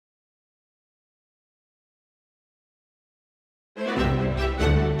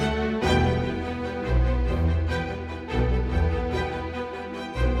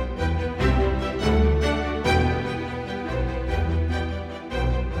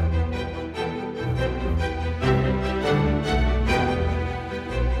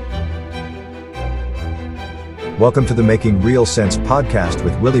Welcome to the Making Real Sense podcast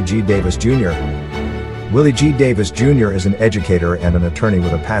with Willie G. Davis Jr. Willie G. Davis Jr. is an educator and an attorney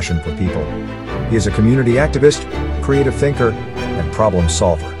with a passion for people. He is a community activist, creative thinker, and problem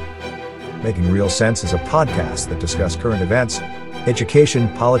solver. Making Real Sense is a podcast that discusses current events, education,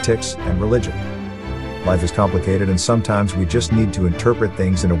 politics, and religion. Life is complicated, and sometimes we just need to interpret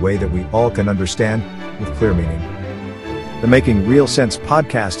things in a way that we all can understand with clear meaning. The Making Real Sense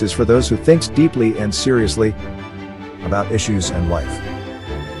podcast is for those who think deeply and seriously about issues and life.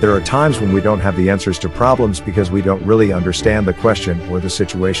 There are times when we don't have the answers to problems because we don't really understand the question or the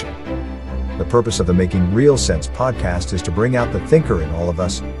situation. The purpose of the Making Real Sense podcast is to bring out the thinker in all of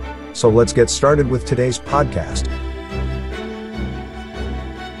us. So let's get started with today's podcast.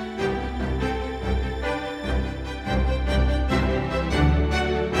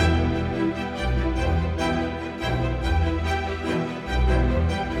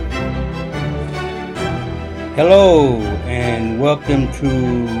 Hello and welcome to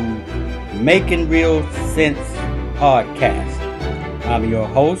Making Real Sense podcast. I'm your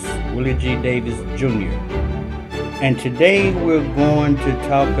host, Willie G. Davis Jr. And today we're going to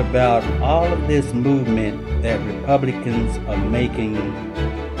talk about all of this movement that Republicans are making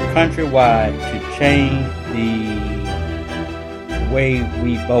countrywide to change the way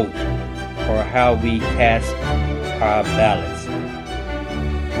we vote or how we cast our ballots.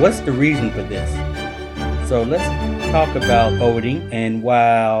 What's the reason for this? So let's talk about voting, and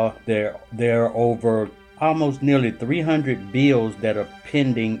while there are over almost nearly 300 bills that are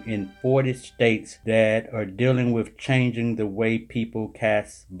pending in 40 states that are dealing with changing the way people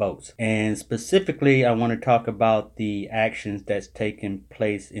cast votes. And specifically, I want to talk about the actions that's taking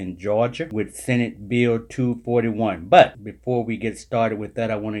place in Georgia with Senate Bill 241. But before we get started with that,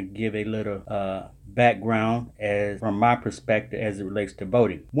 I want to give a little background from my perspective as it relates to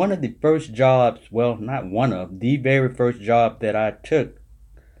voting. One of the first jobs, the very first job that I took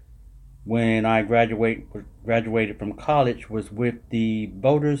when I graduated from college was with the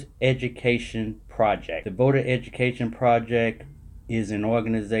Voters Education Project. The Voter Education Project is an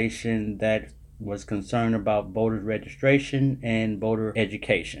organization that was concerned about voter registration and voter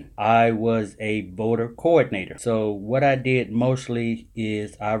education. I was a voter coordinator. So what I did mostly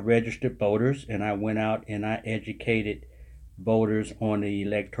is I registered voters, and I went out and I educated voters on the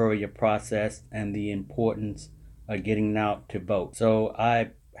electoral process and the importance of getting out to vote. So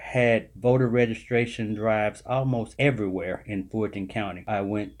I had voter registration drives almost everywhere in Fulton County. I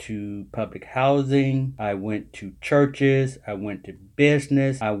went to public housing, I went to churches, I went to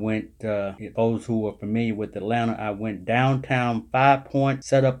business, I went, those who are familiar with Atlanta, I went downtown 5 Point,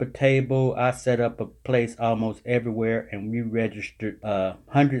 set up a table, I set up a place almost everywhere, and we registered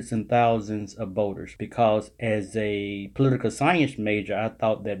hundreds and thousands of voters, because as a political science major, I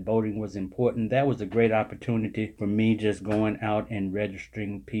thought that voting was important. That was a great opportunity for me, just going out and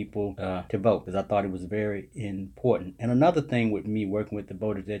registering people to vote, because I thought it was very important. And another thing with me working with the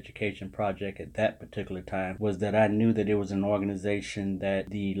Voters Education Project at that particular time was that I knew that it was an organization that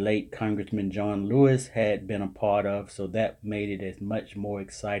the late Congressman John Lewis had been a part of, so that made it as much more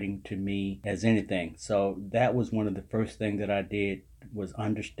exciting to me as anything. So that was one of the first things that I did, was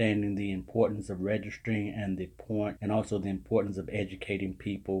understanding the importance of registering and also the importance of educating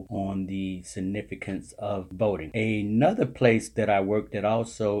people on the significance of voting. Another place that I worked that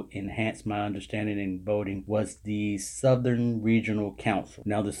also enhanced my understanding in voting was the Southern Regional Council.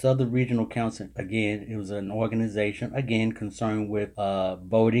 Now, the Southern Regional Council, again, it was an organization, again, concerned with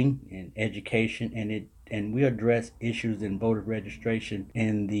voting and education, and we address issues in voter registration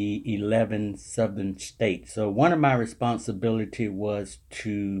in the 11 southern states. So one of my responsibility was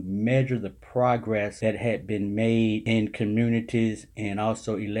to measure the progress that had been made in communities and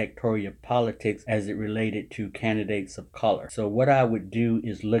also electoral politics as it related to candidates of color. So what I would do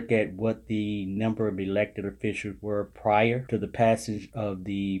is look at what the number of elected officials were prior to the passage of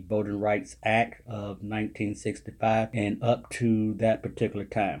the Voting Rights Act of 1965 and up to that particular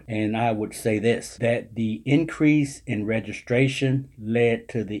time. And I would say this, that the increase in registration led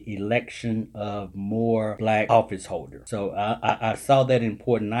to the election of more black office holders. So I saw that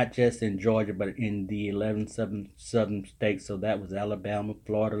important, not just in Georgia, but in the 11 southern states. So that was Alabama,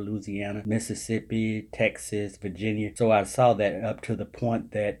 Florida, Louisiana, Mississippi, Texas, Virginia. So I saw that up to the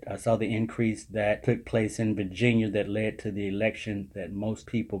point that I saw the increase that took place in Virginia that led to the election that most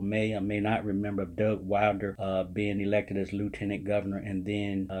people may or may not remember, Doug Wilder being elected as lieutenant governor and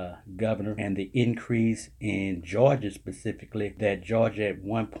then governor, and the increase in Georgia specifically, that Georgia at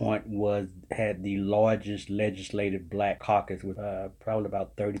one point had the largest legislative black caucus with probably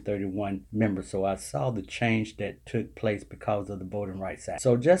about 31 members. So I saw the change that took place because of the Voting Rights Act.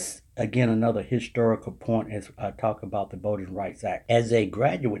 So just again another historical point as I talk about the Voting Rights Act. As a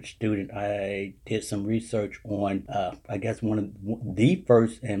graduate student, I did some research on, I guess, one of the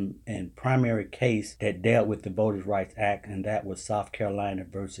first and primary case that dealt with the Voting Rights Act, and that was South Carolina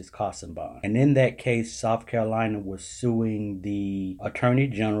versus Kassenbond. And in that case, South Carolina was suing the Attorney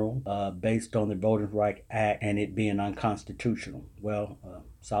General based on the Voting Rights Act and it being unconstitutional. Well,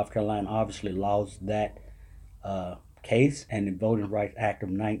 South Carolina obviously lost that case, and the Voting Rights Act of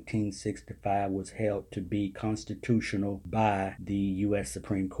 1965 was held to be constitutional by the U.S.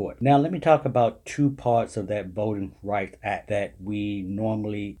 Supreme Court. Now, let me talk about two parts of that Voting Rights Act that we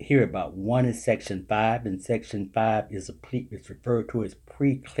normally hear about. One is Section 5, and Section 5 is referred to as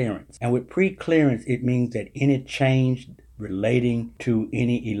pre-clearance. And with pre-clearance, it means that any change relating to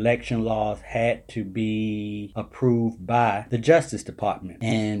any election laws had to be approved by the Justice Department.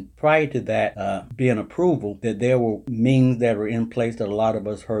 And prior to that being approval, that there were means that were in place that a lot of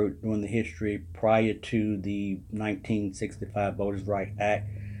us heard during the history prior to the 1965 Voters' Rights Act,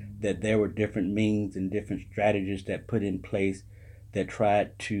 that there were different means and different strategies that put in place that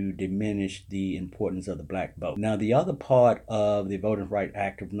tried to diminish the importance of the black vote. Now, the other part of the Voting Rights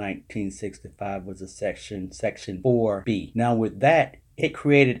Act of 1965 was a Section 4B. Now, with that, it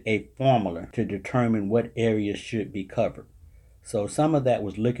created a formula to determine what areas should be covered. So some of that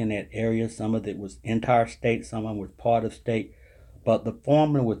was looking at areas, some of it was entire state, some of it was part of state, but the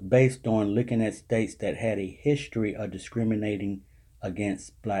formula was based on looking at states that had a history of discriminating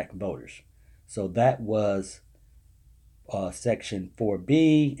against black voters. So that was Section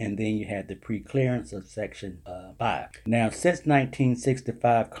 4B, and then you had the pre-clearance of Section 5. Now, since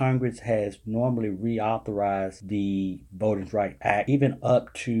 1965, Congress has normally reauthorized the Voting Rights Act, even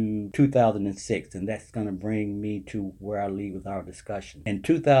up to 2006, and that's going to bring me to where I leave with our discussion. In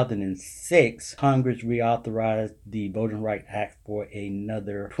 2006, Congress reauthorized the Voting Rights Act for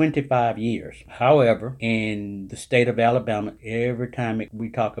another 25 years. However, in the state of Alabama, every time we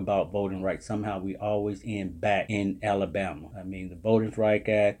talk about voting rights, somehow we always end back in Alabama. I mean, the Voting Rights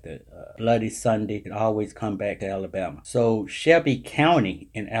Act, the Bloody Sunday, it always come back to Alabama. So Shelby County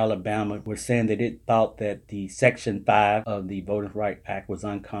in Alabama was saying that it thought that the Section 5 of the Voting Rights Act was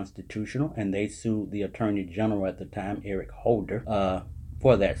unconstitutional, and they sued the Attorney General at the time, Eric Holder,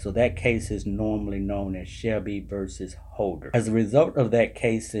 for that. So that case is normally known as Shelby versus Holder. As a result of that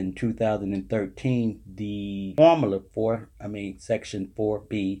case in 2013, the formula for, Section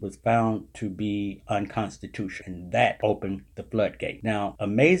 4B was found to be unconstitutional, and that opened the floodgate. Now,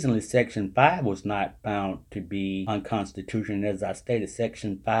 amazingly, Section 5 was not found to be unconstitutional. As I stated,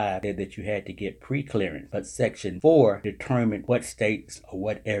 Section 5 said that you had to get pre-clearance, but Section 4 determined what states or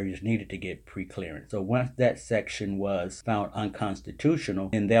what areas needed to get pre-clearance. So once that section was found unconstitutional,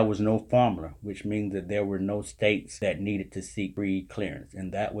 then there was no formula, which means that there were no states that needed to seek pre-clearance,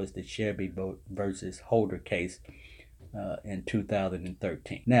 and that was the Shelby versus Holder case in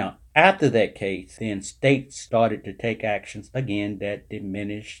 2013. Now, after that case, then states started to take actions again that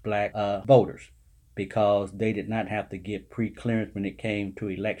diminished black voters, because they did not have to get pre-clearance when it came to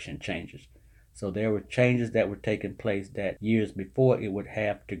election changes. So there were changes that were taking place that years before it would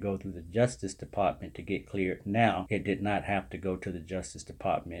have to go through the Justice Department to get cleared. Now it did not have to go to the Justice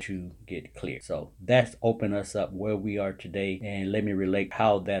Department to get cleared. So that's opened us up where we are today. And let me relate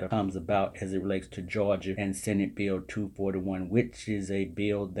how that comes about as it relates to Georgia and Senate Bill 241, which is a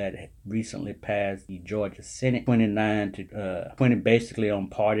bill that recently passed the Georgia Senate 29 to 20, basically on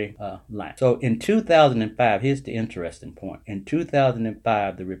party line. So in 2005, here's the interesting point. In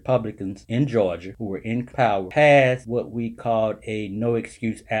 2005, the Republicans in Georgia, who were in power, passed what we called a no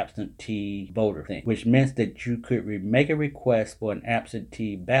excuse absentee voter thing, which meant that you could make a request for an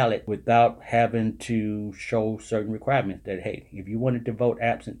absentee ballot without having to show certain requirements. That, hey, if you wanted to vote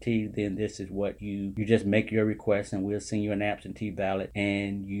absentee, then this is what you just make your request and we'll send you an absentee ballot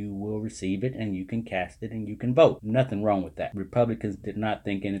and you will receive it and you can cast it and you can vote. Nothing wrong with that. Republicans did not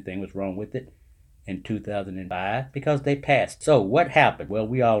think anything was wrong with it in 2005 because they passed. So what happened? Well,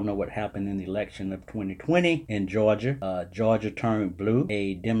 we all know what happened in the election of 2020 in Georgia. Georgia turned blue.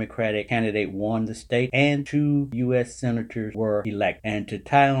 A Democratic candidate won the state and 2 U.S. senators were elected. And to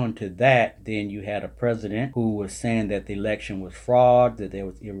tie on to that, then you had a president who was saying that the election was fraud, that there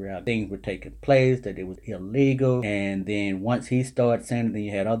was irregular things were taking place, that it was illegal. And then once he started saying it, then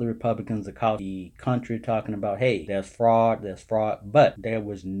you had other Republicans across the country talking about, hey, there's fraud. But there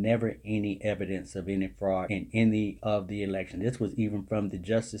was never any evidence of any fraud in any of the election. This was even from the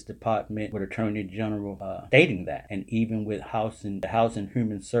Justice Department with Attorney General stating that, and even with the House and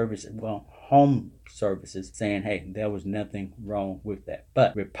Human Services, Home services, saying, hey, there was nothing wrong with that.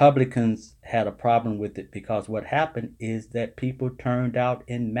 But Republicans had a problem with it because what happened is that people turned out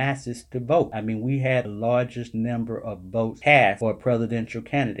in masses to vote. I mean, we had the largest number of votes cast for a presidential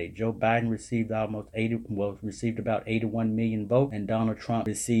candidate. Joe Biden received received about 81 million votes, and Donald Trump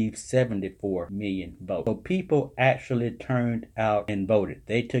received 74 million votes. So people actually turned out and voted.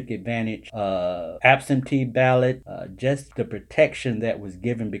 They took advantage of absentee ballot, just the protection that was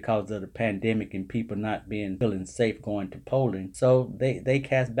given because of the pandemic and people not feeling safe going to polling. So they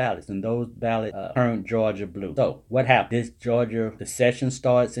cast ballots, and those ballots turned Georgia blue. So what happened? The session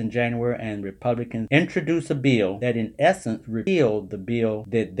starts in January, and Republicans introduce a bill that in essence repealed the bill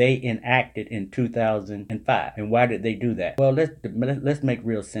that they enacted in 2005. And why did they do that? Well, let's make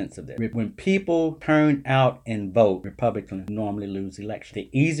real sense of that. When people turn out and vote, Republicans normally lose elections. The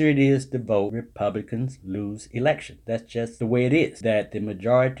easier it is to vote, Republicans lose elections. That's just the way it is. That the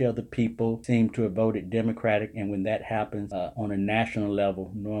majority of the people seem to have voted Democratic, and when that happens on a national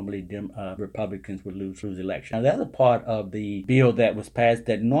level, normally Republicans would lose elections. Now, the other part of the bill that was passed,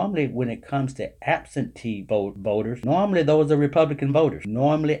 that normally when it comes to absentee voters, normally those are Republican voters.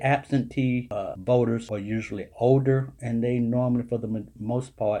 Normally absentee voters are usually older, and they normally, for the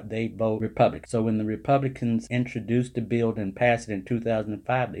most part, they vote Republican. So when the Republicans introduced the bill and passed it in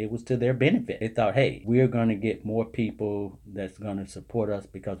 2005, it was to their benefit. They thought, hey, we're going to get more people that's going to support us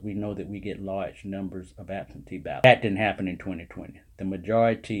because we know that we get large numbers of absentee ballots. That didn't happen in 2020. The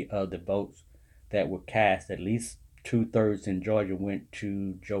majority of the votes that were cast, at least 2/3 in Georgia, went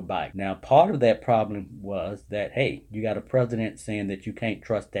to Joe Biden. Now, part of that problem was that, hey, you got a president saying that you can't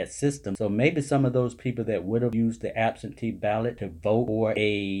trust that system. So maybe some of those people that would have used the absentee ballot to vote for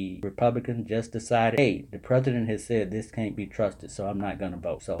a Republican just decided, hey, the president has said this can't be trusted, so I'm not going to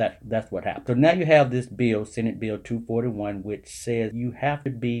vote. So that's what happened. So now you have this bill, Senate Bill 241, which says you have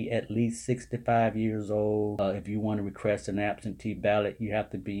to be at least 65 years old. If you want to request an absentee ballot, you have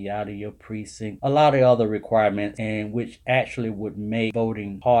to be out of your precinct. A lot of other requirements, and which actually would make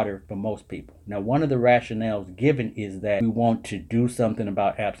voting harder for most people. Now, one of the rationales given is that we want to do something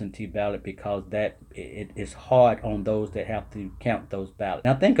about absentee ballot because that it is hard on those that have to count those ballots.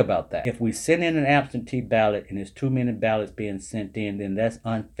 Now, think about that. If we send in an absentee ballot and there's too many ballots being sent in, then that's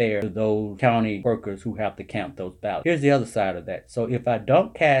unfair to those county workers who have to count those ballots. Here's the other side of that. So if I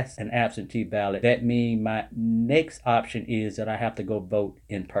don't cast an absentee ballot, that means my next option is that I have to go vote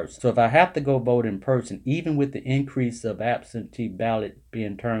in person. So if I have to go vote in person, even with the increase of absentee ballot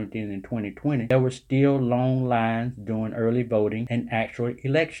being turned in 2020, there were still long lines during early voting and actual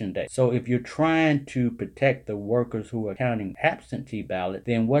election day. So if you're trying to protect the workers who are counting absentee ballot,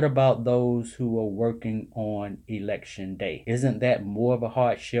 then what about those who are working on election day? Isn't that more of a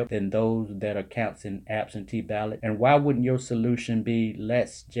hardship than those that are counting absentee ballot? And why wouldn't your solution be,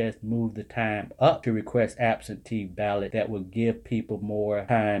 let's just move the time up to request absentee ballot? That will give people more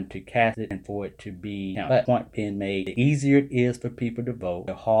time to cast it and for it to be counted. But point being made, the easier it is for people to vote,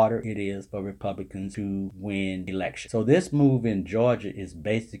 the harder it is for Republicans to win elections. So this move in Georgia is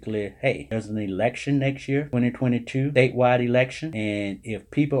basically, hey, there's an election next year, 2022, statewide election, and if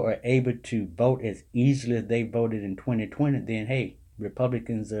people are able to vote as easily as they voted in 2020, then hey,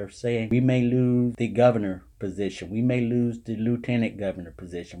 Republicans are saying we may lose the governor position, we may lose the lieutenant governor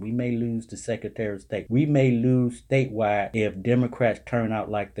position, we may lose the secretary of state, we may lose statewide if Democrats turn out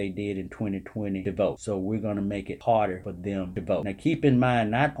like they did in 2020 to vote. So we're going to make it harder for them to vote. Now keep in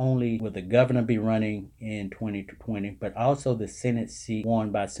mind, not only will the governor be running in 2020, but also the Senate seat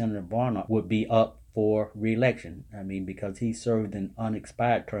won by Senator Warnock would be up for re-election. I mean, because he served an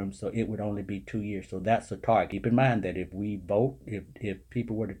unexpired term, so it would only be 2 years. So that's a target. Keep in mind that if we vote, if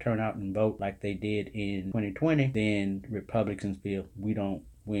people were to turn out and vote like they did in 2020, then Republicans feel we don't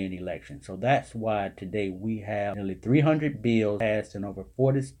win election. So that's why today we have nearly 300 bills passed in over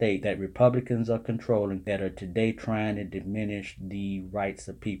 40 states that Republicans are controlling that are today trying to diminish the rights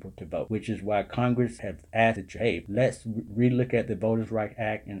of people to vote, which is why Congress has asked that, hey, let's relook at the Voters' Rights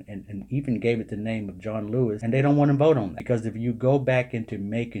Act and even gave it the name of John Lewis, and they don't want to vote on that. Because if you go back into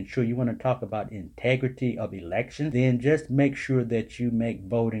making sure you want to talk about integrity of elections, then just make sure that you make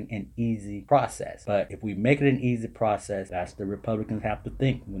voting an easy process. But if we make it an easy process, that's the Republicans have to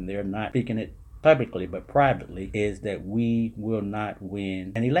think when they're not speaking it publicly but privately, is that we will not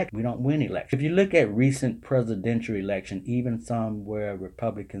win an election. We don't win elections. If you look at recent presidential election, even some where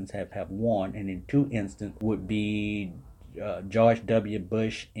Republicans have won, and in two instances would be George W.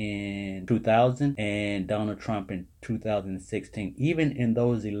 Bush in 2000 and Donald Trump in 2016. Even in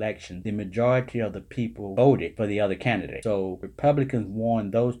those elections, the majority of the people voted for the other candidate. So Republicans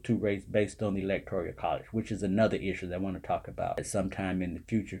won those two races based on the Electoral College, which is another issue that I want to talk about at some time in the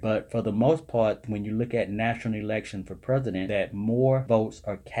future. But for the most part, when you look at national election for president, that more votes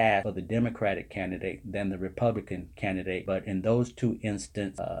are cast for the Democratic candidate than the Republican candidate. But in those two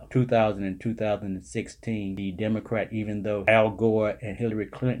instances, 2000 and 2016, the Democrat, even though Al Gore and Hillary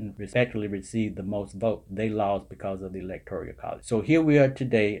Clinton respectively received the most votes, they lost because of the Electoral College. So here we are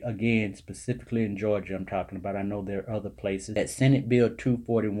today, again, specifically in Georgia I'm talking about. I know there are other places. That Senate Bill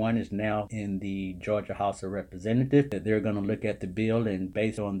 241 is now in the Georgia House of Representatives. That they're going to look at the bill, and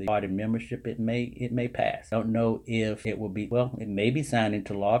based on the party membership, it may pass. Don't know if it will be, well, it may be signed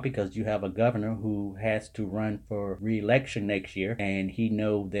into law because you have a governor who has to run for re-election next year, and he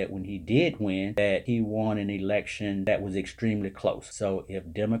knows that when he did win, that he won an election that was extremely close. So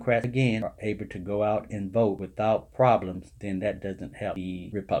if Democrats again are able to go out and vote without problems, then that doesn't help the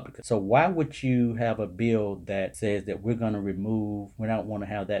Republicans. So why would you have a bill that says that we don't want to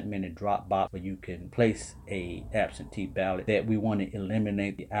have that many drop boxes where you can place a absentee ballot, that we want to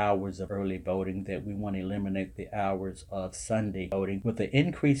eliminate the hours of early voting, that we want to eliminate the hours of Sunday voting? With the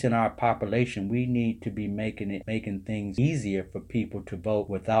increase in our population, we need to be making things easier for people to vote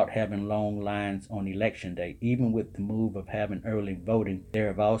without having long lines on election day. Even with the move of having early voting, there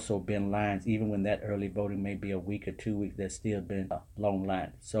have also been lines, even when that early voting may be a week or 2 weeks, there's still been a long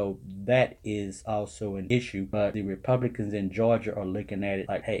line. So that is also an issue. But the Republicans in Georgia are looking at it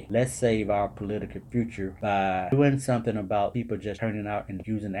like, hey, let's save our political future by doing something about people just turning out and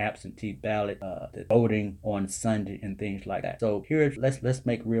using absentee ballot, voting on Sunday and things like that. So here, let's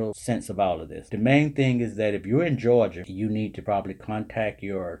make real sense of all of this. The main thing is that if you're in Georgia, you need to probably contact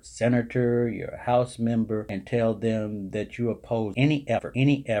your senator, your House member, and tell them that you oppose any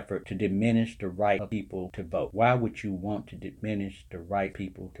effort to diminish the right of people to vote. Why would you want to diminish the right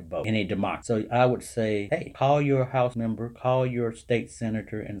people to vote in a democracy? So I would say, hey, call your House member, call your state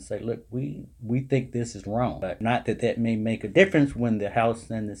senator, and say, look, we think this is wrong. But not that may make a difference when the House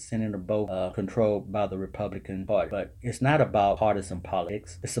and the Senate are both controlled by the Republican Party. But it's not about partisan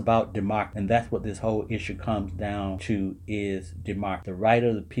politics. It's about democracy. And that's what this whole issue comes down to, is democracy. The right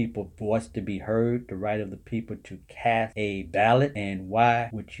of the people voice to be heard, the right of the people to cast a ballot. And why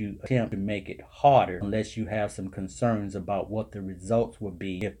would you attempt to make it harder unless you have some concerns about what the results would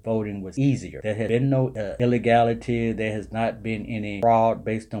be if voting was easier? There has been no illegality. There has not been any fraud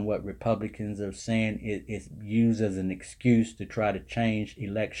based on what Republicans are saying. It's used as an excuse to try to change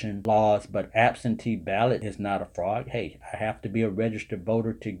election laws, but absentee ballot is not a fraud. Hey, I have to be a registered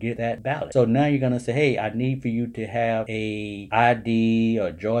voter to get that ballot. So now you're going to say, hey, I need for you to have a ID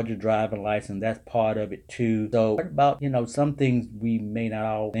or Georgia driving license. That's part of it too. So what about, some things we may not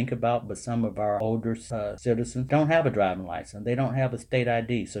all think about, but some of our older citizens don't have a driving license. They don't have a state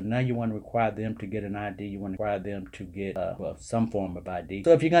ID. So now you want to require them to get an ID. You want to require them to get some form of ID.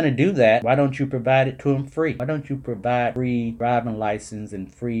 So if you're going to do that, why don't you provide it to them free? Why don't you provide free driving license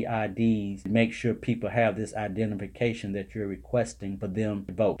and free IDs to make sure people have this identification that you're requesting for them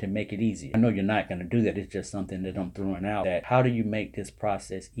to vote, to make it easier? I know you're not going to do that. It's just something that I'm throwing out. That how do you make this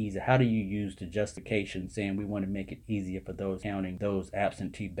process easier? How do you use the justification saying we want to make it easier for those counting those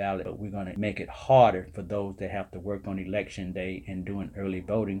absentee ballots, but we're going to make it harder for those that have to work on election day and doing early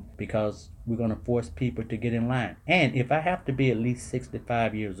voting, because we're going to force people to get in line? And if I have to be at least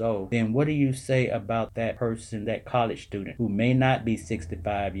 65 years old, then what do you say about that person, that college student who may not be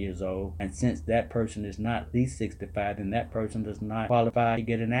 65 years old? And since that person is not at least 65, then that person does not qualify to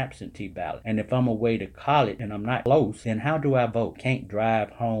get an absentee ballot. And if I'm away to college and I'm not close, then how do I vote? Can't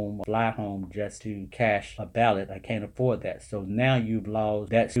drive home or fly home just to cash a ballot. I can't afford that. So now you've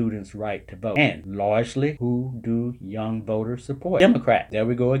lost that student's right to vote. And largely, who do young voters support? Democrats. There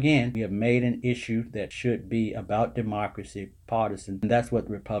we go again. We have made an issue that should be about democracy partisan, and that's what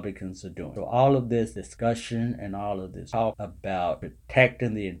Republicans are doing. So all of this discussion and all of this talk about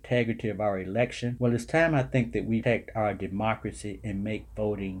protecting the integrity of our election, well, it's time, I think, that we protect our democracy and make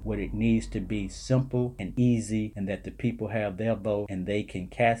voting what it needs to be: simple and easy, and that the people have their vote and they can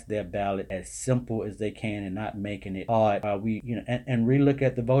cast their ballot as simple as they can, and not making it hard. And relook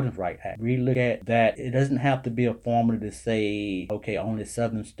at the Voting Rights Act. Relook at that. It doesn't have to be a formula to say, okay, only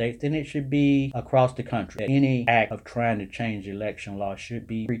southern states. Then it should be across the country. That any act of trying to change election law should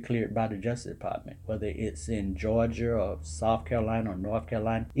be pre-cleared by the Justice Department, whether it's in Georgia or South Carolina or North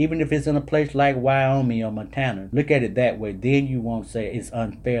Carolina. Even if it's in a place like Wyoming or Montana, look at it that way. Then you won't say it's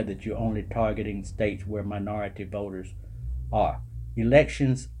unfair that you're only targeting states where minority voters are.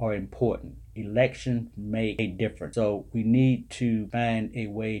 Elections are important. elections make a difference. So we need to find a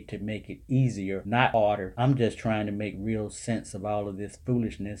way to make it easier, not harder. I'm just trying to make real sense of all of this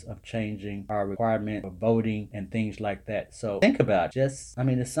foolishness of changing our requirement for voting and things like that. So think about it.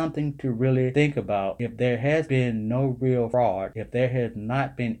 It's something to really think about. If there has been no real fraud, if there has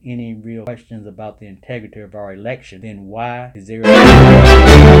not been any real questions about the integrity of our election, then why is there